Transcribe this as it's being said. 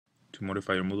To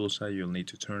modify your Moodle site, you'll need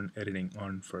to turn editing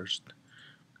on first.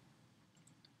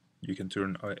 You can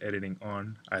turn editing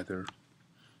on either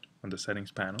on the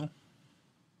settings panel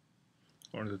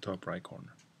or in the top right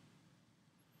corner.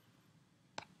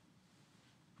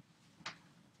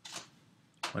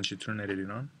 Once you turn editing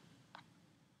on,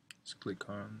 just click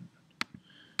on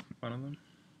one of them.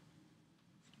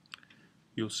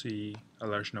 You'll see a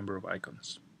large number of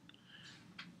icons.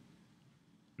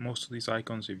 Most of these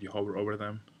icons, if you hover over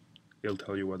them, it'll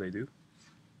tell you what they do.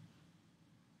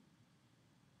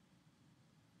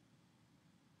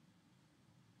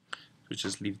 So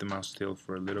just leave the mouse still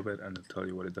for a little bit and it'll tell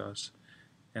you what it does.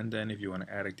 And then if you want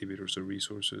to add activators or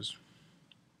resources,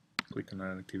 click on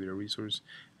add activity or resource.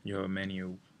 You have a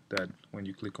menu that when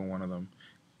you click on one of them,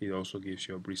 it also gives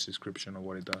you a brief description of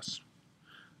what it does.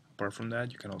 Apart from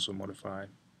that, you can also modify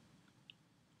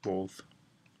both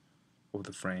of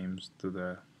the frames to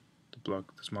the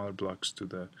smaller blocks to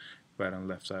the right and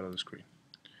left side of the screen.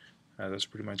 That's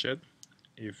pretty much it.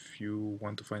 If you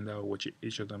want to find out what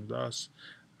each of them does,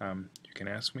 you can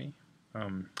ask me,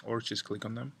 or just click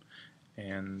on them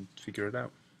and figure it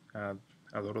out.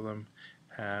 A lot of them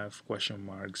have question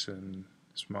marks and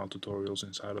small tutorials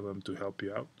inside of them to help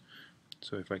you out.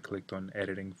 So if I clicked on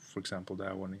editing, for example,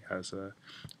 that one, it has a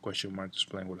question mark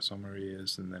displaying what a summary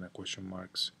is, and then a question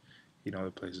marks in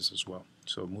other places as well.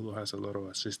 So Moodle has a lot of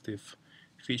assistive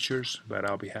features, but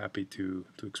I'll be happy to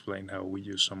explain how we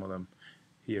use some of them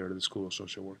here at the School of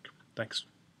Social Work. Thanks.